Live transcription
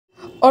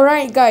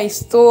Alright guys,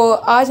 तो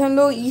आज हम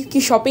लोग ईद की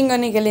शॉपिंग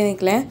करने के लिए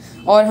निकले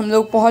हैं और हम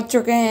लोग पहुंच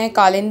चुके हैं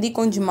कालिंदी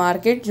कुंज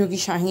मार्केट, जो कि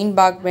शाहीन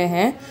बाग में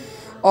है।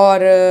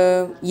 और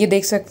ये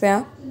देख सकते हैं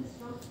आप,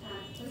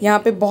 यहाँ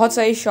पे बहुत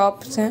सारी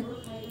शॉप्स हैं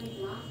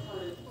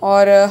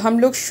और हम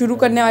लोग शुरू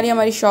करने वाली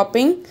हमारी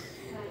शॉपिंग।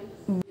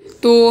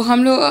 तो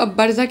हम लोग अब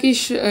बर्ज़ा की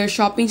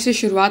शॉपिंग से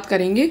शुरुआत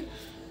करेंगे।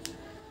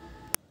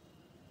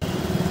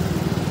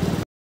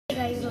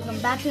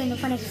 Back to Indo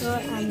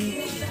store, and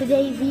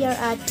today we are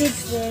at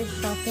Kids Wear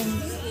Shopping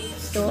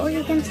store,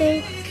 you can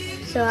say.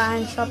 So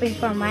I'm shopping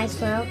for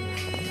myself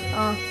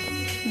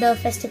the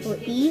festival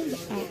Eid,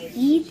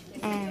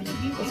 and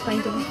it's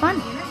going to be fun.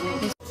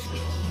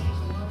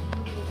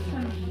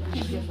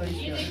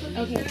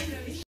 Okay.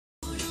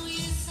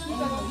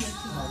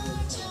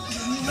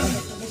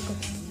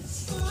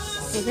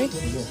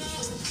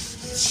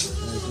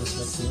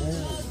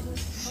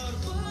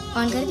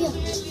 On kar diya?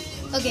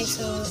 Okay,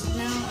 so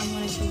now I'm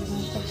going to show you my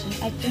collection.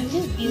 I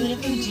printed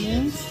beautiful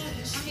jeans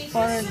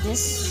for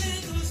this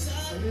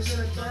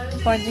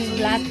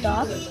black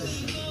top.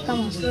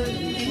 Come on.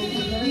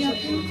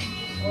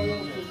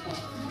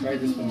 Try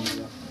this one.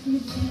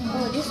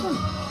 Oh, this one?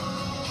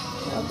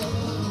 Okay.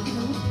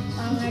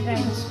 I'm going to try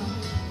this one.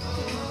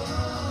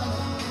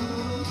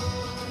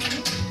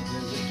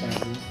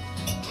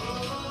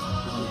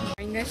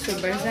 So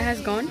Barza has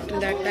gone. Till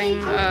that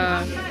time,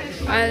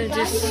 I'll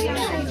just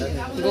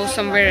go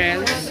somewhere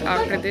else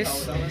after this,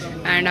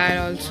 and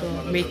I'll also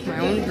make my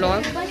own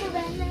vlog.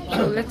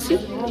 So let's see.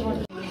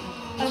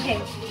 Okay,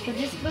 so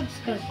this looks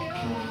good.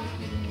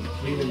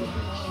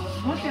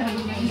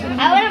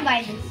 I want to buy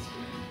this.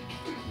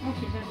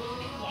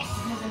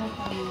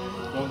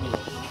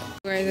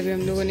 Guys, अभी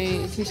हम लोगों ने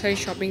इतनी सारी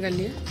shopping कर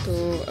ली है, तो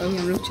अभी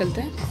हम लोग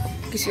चलते हैं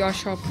किसी और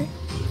शॉप पे।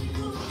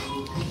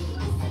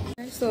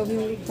 तो अभी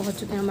हम लोग पहुँच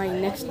चुके हैं हमारी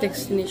नेक्स्ट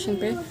डेस्टिनेशन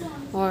पे,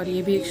 और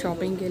ये भी एक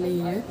शॉपिंग के लिए ही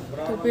है।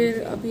 तो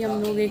फिर अभी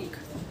हम लोग एक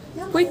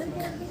क्विक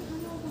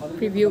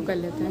रिव्यू कर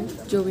लेते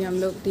हैं जो भी हम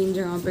लोग 3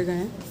 जगहों पे गए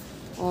हैं।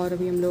 और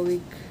अभी हम लोग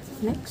एक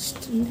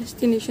नेक्स्ट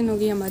डेस्टिनेशन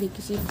होगी हमारी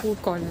किसी फूड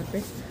कॉर्नर पे,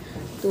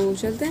 तो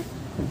चलते हैं।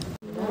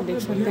 आप देख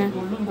सकते हैं,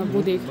 अब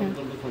वो देख रहे हैं।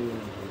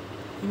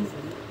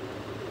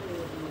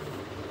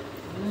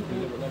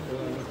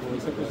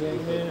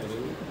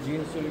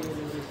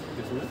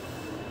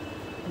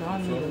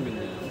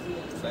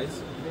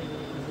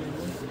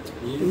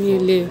 ये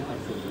ले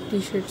टी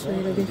शर्ट्स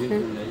वगैरह देख रहे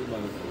हैं।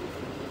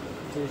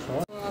 तो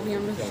अभी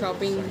हम लोग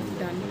शॉपिंग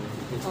डन,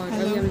 और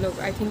अभी हम लोग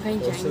आई थिंक कहीं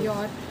जाएंगे।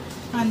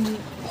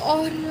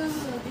 और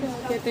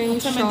कहते हैं ये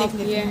शॉप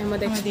ये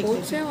अहमद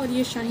एक्सपोर्ट्स है, और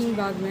ये शाहीन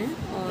बाग में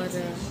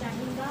है।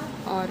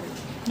 और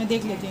मैं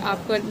देख लेती हूँ,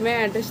 आपको मैं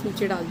एड्रेस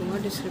नीचे डाल दूँगा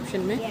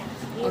डिस्क्रिप्शन में,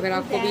 अगर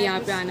आपको भी यहाँ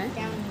पे आना है।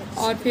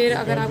 और फिर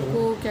अगर आपको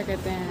क्या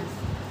कहते हैं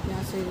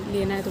यहाँ से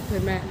लेना है, तो फिर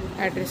मैं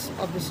एड्रेस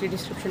ऑब्वियसली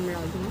डिस्क्रिप्शन में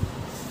डाल दूँगा।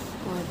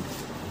 और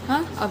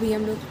हाँ, अभी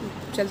हम लोग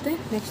चलते हैं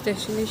नेक्स्ट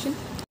डेस्टिनेशन।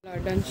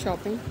 डन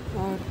शॉपिंग,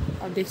 और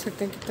आप देख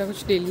सकते हैं कितना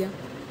कुछ ले लिया।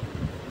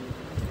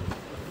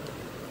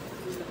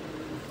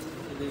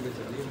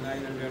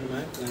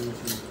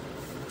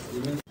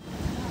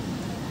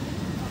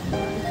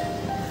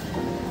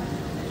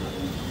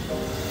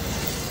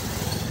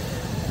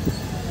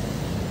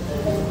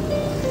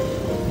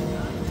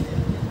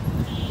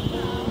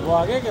 वो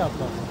आ गया क्या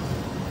आपका?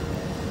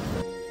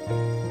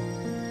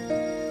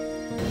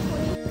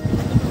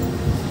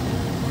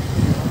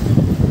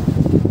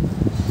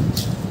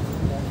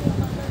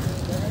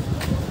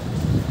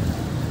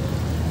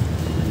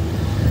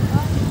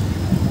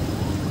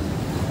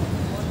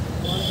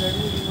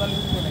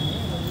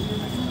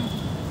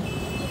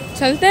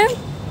 चलते हैं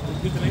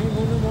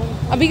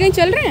अभी, कहीं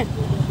चल रहे हैं?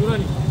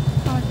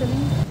 हाँ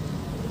चलेंगे।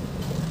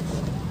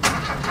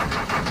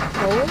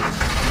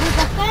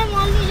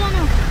 मॉल नहीं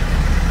जाना,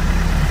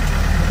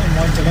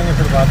 मॉल चलेंगे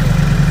फिर बाद में।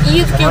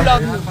 ईद के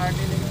ब्लॉग में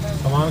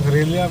सामान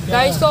खरीद लिया आपने?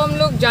 गाइस, तो हम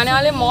लोग जाने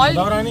वाले मॉल।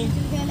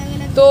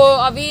 तो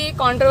अभी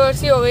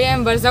कंट्रोवर्सी हो गई है,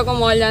 बर्जा को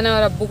मॉल जाना है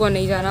और अब्बू को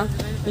नहीं जाना।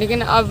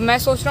 लेकिन अब मैं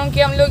सोच रहा हूँ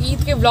कि हम लोग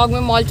ईद के ब्लॉग में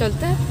मॉल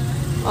चलते हैं।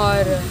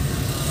 और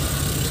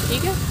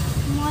ठीक है,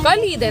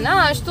 कल ईद है ना,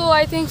 आज तो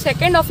आई थिंक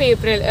 2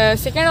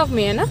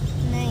 मई है ना?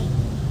 नहीं,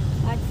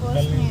 आज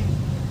 1 में है।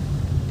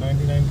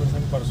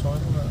 99% परसों है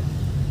ना।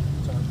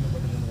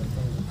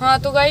 हाँ,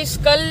 तो गाइस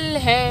कल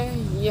है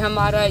ये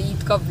हमारा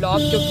ईद का ब्लॉग,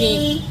 क्योंकि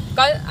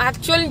कल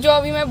एक्चुअल जो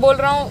अभी मैं बोल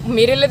रहा हूँ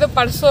मेरे लिए तो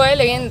परसों है,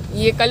 लेकिन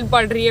ये कल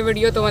पड़ रही है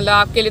वीडियो, तो मतलब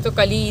आपके लिए तो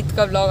कल ही ईद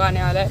का ब्लॉग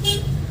आने वाला है।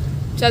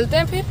 चलते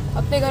हैं फिर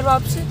अपने घर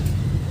वापस।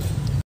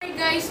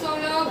 गाइस, तो हम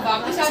लोग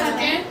वापस आ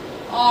चुके हैं,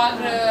 और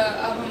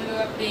अब हम लोग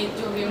अपने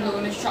जो भी हम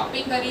लोगों ने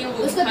शॉपिंग करी है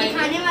वो उसको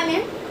दिखाने वाले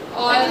हैं।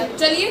 और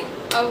चलिए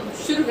अब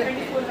शुरू करते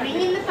हैं।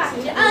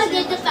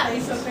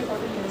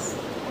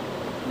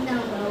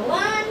 Number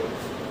 1,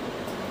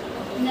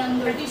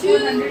 number 2,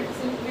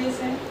 3400 place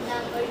है,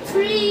 number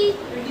 3,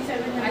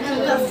 2700,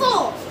 number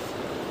 4.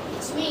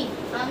 It's me.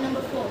 I'm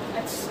number 4.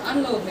 Let's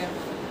unload them.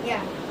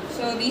 Yeah.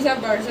 So these are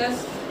Barzas.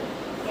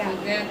 Yeah.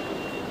 Okay.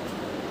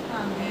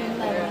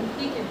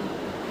 ठीक है।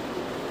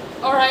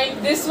 Alright,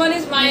 this one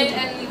is mine,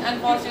 and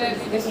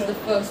unfortunately this is the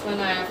first one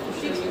I have to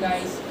show you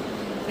guys.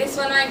 This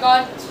one I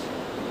got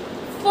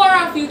for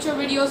our future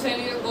videos when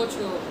we will go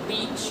to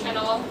beach and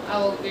all. I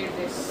will wear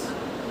this.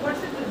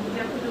 What's it? You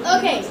have to do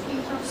Okay,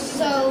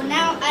 so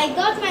now I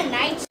got my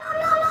night.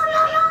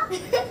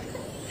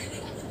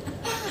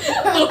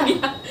 Oh,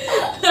 yeah.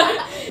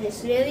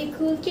 This really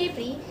cool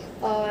capri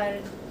और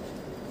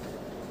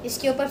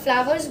इसके ऊपर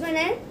flowers बने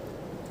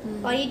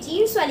हैं और ये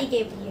jeans वाली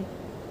capri है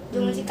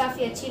जो मुझे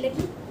काफ़ी अच्छी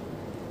लगी।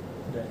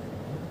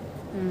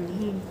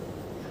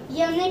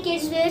 ये हमने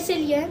किड्स वेयर से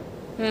लिया है।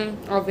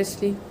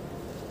 Obviously.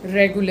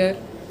 Regular.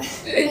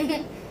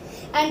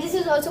 And this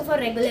is also for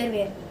regular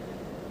wear.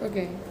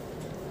 Okay.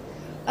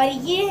 और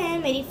ये है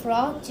मेरी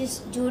फ्रॉक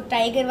जो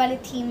टाइगर वाले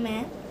थीम में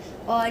है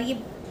और ये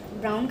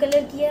ब्राउन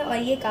कलर की है और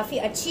ये काफ़ी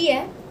अच्छी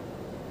है।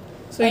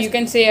 So you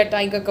can say a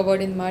tiger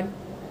covered in mud.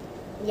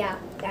 Yeah,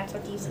 that's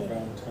what you say.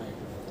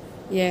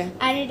 Yeah.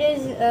 And it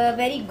is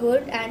very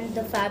good and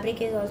the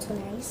fabric is also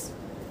nice.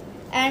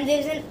 And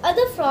there's an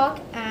other frock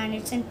and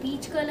it's in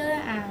peach color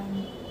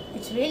and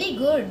it's really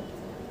good.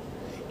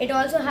 It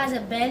also has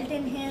a belt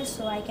in here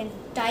so I can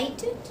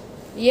tight it.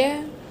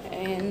 Yeah.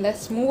 And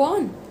let's move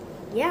on.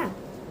 Yeah.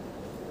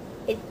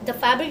 The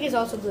fabric is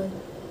also good.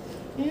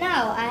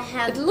 Now I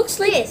have It looks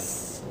like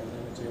this.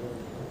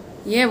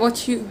 Yeah,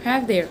 what you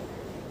have there.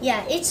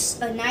 Yeah, it's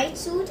a night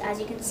suit as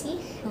you can see.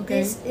 Okay.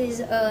 This is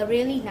a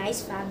really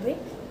nice fabric.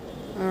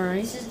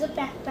 Alright. This is the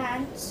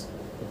pants.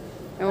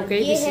 Okay.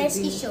 ये This है is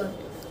इसकी the, shirt.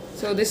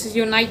 so this is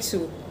your night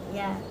suit.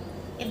 Yeah.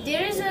 If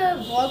there is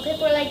a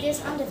wallpaper like this,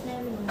 I'm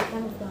definitely going to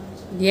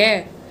camouflage.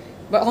 Yeah.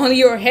 But only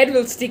your head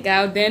will stick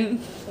out then.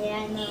 Yeah,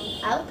 I know.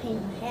 I'll paint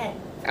my head.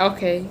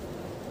 Okay.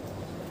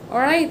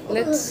 Alright,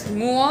 let's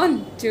move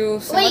on to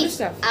some other Wait,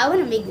 stuff. I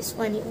want to make this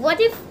funny. What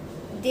if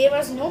there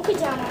was no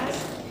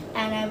pajamas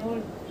and I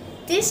wore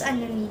this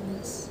underneath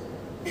this?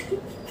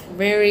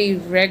 Very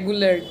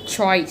regular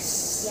choice.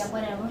 Yeah,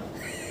 whatever.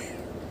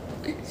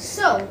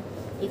 So,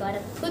 we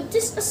gotta put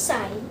this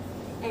aside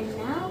and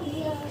now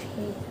we are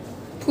here.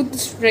 Put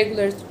this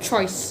regular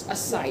choice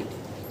aside.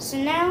 So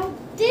now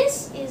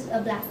this is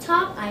a black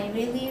top. I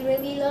really,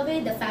 really love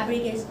it. The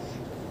fabric is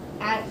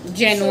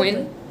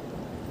Genuine.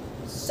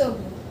 So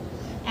good.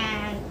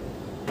 And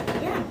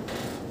yeah,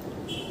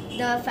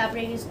 the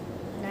fabric is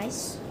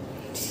nice.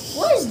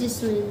 What is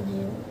this little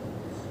here?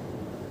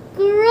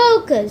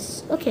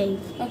 Crocus. Okay.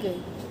 Okay.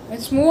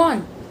 Let's move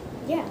on.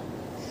 Yeah.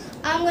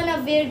 I'm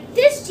gonna wear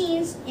this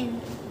jeans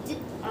in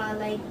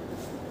like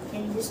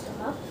in this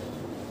top.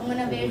 I'm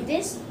gonna wear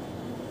this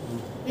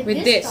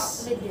With this.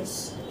 top, with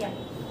this. Yeah.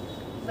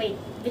 Wait,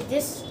 with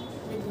this.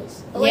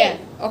 Oh, Yeah. wait.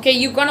 Okay,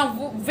 you're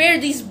gonna wear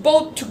these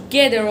both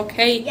together,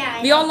 okay? Yeah,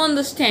 I We know. all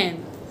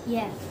understand.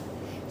 Yeah.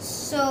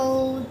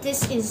 So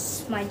this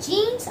is my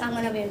jeans. I'm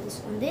gonna wear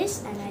this on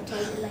this, and I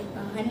told you like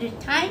 100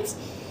 times.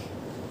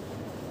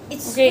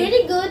 It's Okay.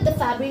 really good. The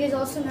fabric is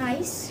also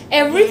nice.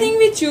 Everything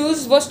we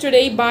choose was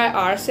today by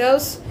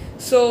ourselves.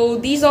 So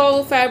these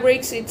all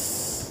fabrics, it's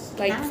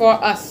like Ah. for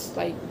us,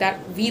 like that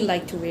we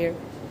like to wear.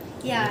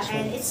 Yeah,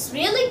 and it's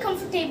really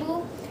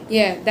comfortable.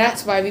 Yeah,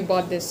 that's why we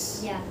bought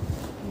this. Yeah.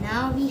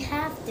 Now we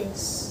have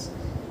this.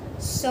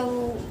 So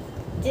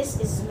this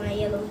is my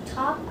yellow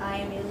top.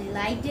 I really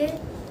liked it.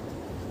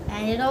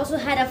 And it also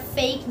had a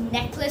fake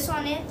necklace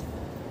on it.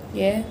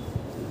 Yeah.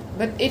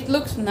 But it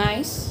looks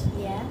nice.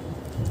 Yeah.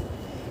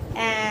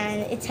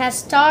 And it has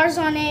stars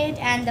on it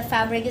and the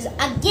fabric is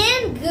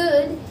again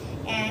good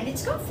and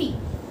it's comfy.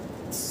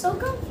 It's so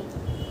comfy.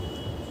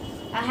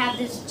 I have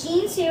this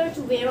jeans here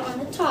to wear on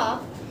the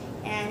top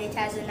and it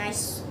has a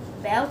nice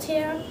belt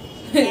here.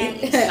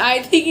 And it's, I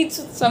think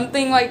it's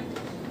something like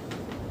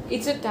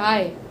it's a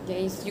tie.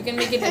 Guys, you can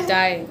make it a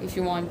tie if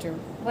you want to.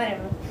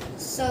 whatever.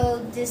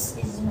 So this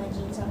is my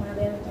jeans. I'm gonna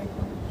wear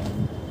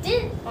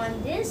it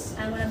on this.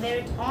 I'm gonna wear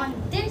it on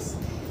this.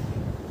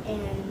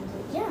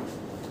 And yeah.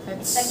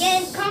 It's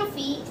again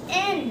comfy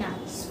and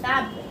nice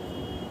fabric.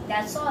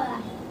 That's all I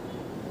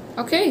have.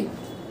 Okay.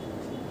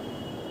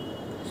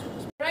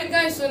 Right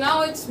guys, so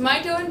now it's my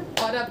turn.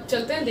 और अब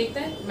चलते हैं देखते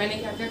हैं मैंने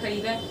क्या क्या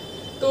खरीदा है।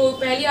 तो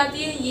पहली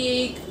आती है ये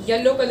एक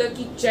येलो कलर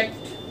की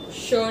चेक्ड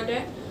शर्ट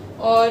है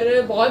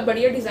और बहुत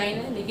बढ़िया डिज़ाइन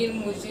है लेकिन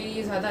मुझे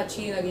ये ज़्यादा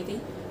अच्छी नहीं लगी थी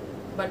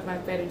but my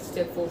parents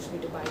still forced me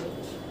to bye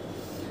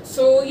it.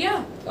 सो या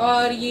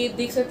और ये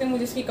देख सकते हैं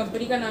मुझे इसकी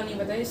कंपनी का नाम नहीं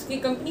पता है। इसकी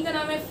कंपनी का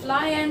नाम है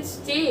फ्लाई एंड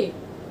स्टे।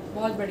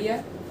 बहुत बढ़िया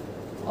है।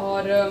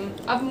 और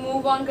अब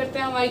मूव ऑन करते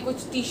हैं हमारी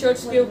कुछ टी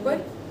शर्ट्स के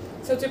ऊपर।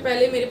 सबसे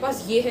पहले मेरे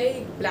पास ये है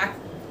ब्लैक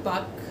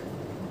बक।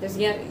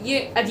 जैसे ये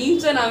अजीब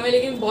सा नाम है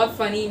लेकिन बहुत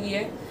फ़नी भी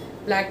है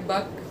ब्लैक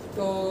बक।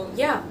 तो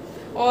या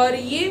और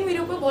ये मेरे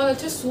ऊपर बहुत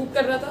अच्छा सूट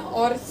कर रहा था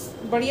और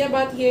बढ़िया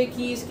बात ये है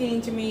कि इसके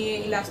नीचे में ये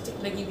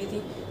इलास्टिक लगी हुई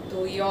थी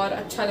तो ये और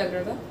अच्छा लग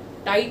रहा था,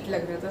 टाइट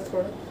लग रहा था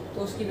थोड़ा,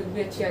 तो उसकी लुक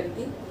भी अच्छी आ रही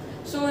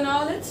थी। So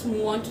now let's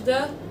move on to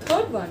the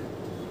third one.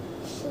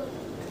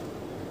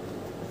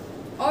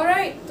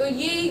 Alright, तो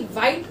ये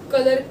वाइट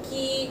कलर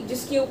की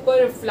जिसके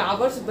ऊपर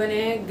फ्लावर्स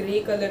बने हैं ग्रे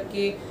कलर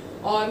के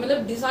और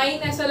मतलब डिज़ाइन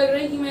ऐसा लग रहा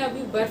है कि मैं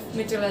अभी बर्फ़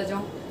में चला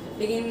जाऊँ,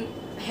 लेकिन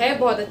है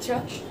बहुत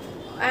अच्छा।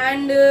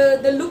 And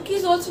the look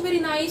is also very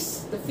nice,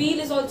 the feel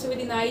is also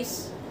very nice.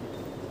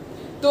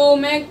 तो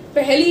मैं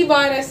पहली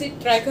बार ऐसे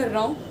ट्राई कर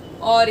रहा हूँ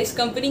और इस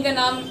कंपनी का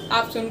नाम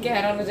आप सुन के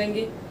हैरान हो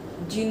जाएंगे,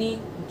 जिनी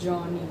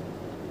जॉनी।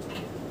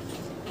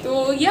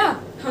 तो या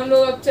हम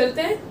लोग अब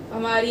चलते हैं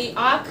हमारी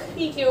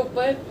आखिरी के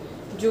ऊपर,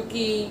 जो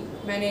कि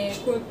मैंने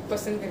खुद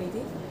पसंद करी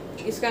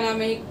थी। इसका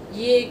नाम है,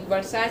 ये एक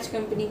वर्साच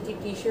कंपनी की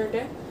टी शर्ट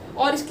है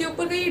और इसके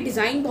ऊपर का ये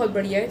डिज़ाइन बहुत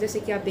बढ़िया है, जैसे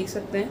कि आप देख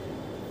सकते हैं।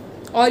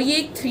 और ये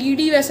एक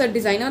 3D वैसा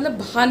डिज़ाइन है, मतलब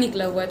बाहर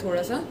निकला हुआ है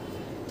थोड़ा सा,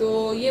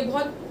 तो ये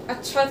बहुत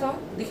अच्छा था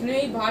दिखने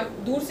में ही, बाहर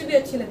दूर से भी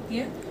अच्छी लगती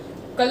है,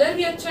 कलर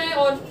भी अच्छा है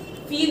और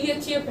फील भी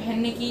अच्छी है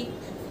पहनने की।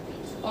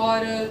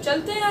 और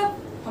चलते हैं अब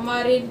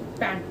हमारे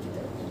पैंट की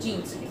तरफ,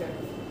 जीन्स की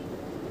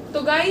तरफ।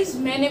 तो गाइज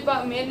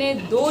मैंने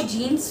 2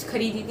 जीन्स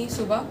खरीदी थी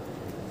सुबह,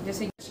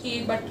 जैसे कि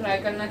एक बार ट्राई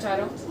करना चाह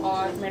रहा हूँ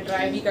और मैं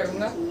ट्राई भी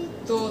करूँगा,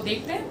 तो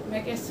देखते हैं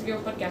मैं इसके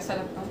ऊपर कैसा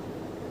लगता हूँ।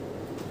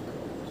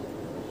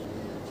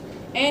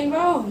 एंड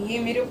वाह, ये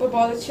मेरे ऊपर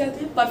बहुत अच्छा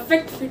है,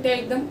 परफेक्ट फिट है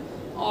एकदम,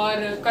 और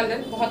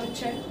कलर बहुत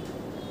अच्छा है,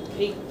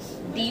 एक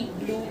डीप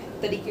ब्लू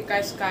तरीके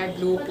का sky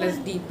blue plus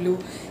deep blue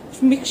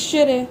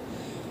mixture है।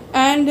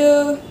 एंड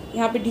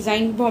यहाँ पे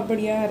डिज़ाइन भी बहुत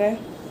बढ़िया आ रहा है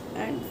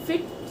एंड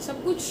फिट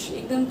सब कुछ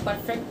एकदम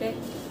परफेक्ट है,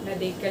 मैं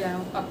देख के लाया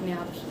हूँ अपने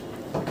आप से।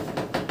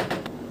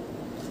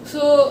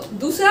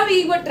 दूसरा भी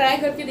एक बार ट्राई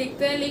करके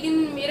देखते हैं, लेकिन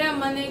मेरा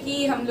मन है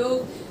कि हम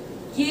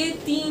लोग ये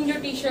 3 जो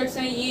टी शर्ट्स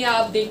हैं ये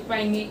आप देख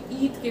पाएंगे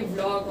ईद के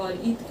व्लॉग और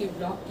ईद के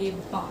व्लॉग के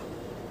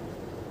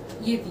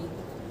बाद, ये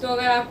 3। तो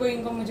अगर आपको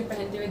इनको मुझे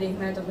पहनते हुए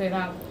देखना है तो फिर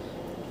आप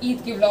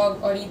ईद के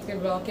व्लॉग और ईद के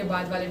व्लॉग के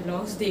बाद वाले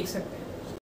व्लॉग्स देख सकते हैं।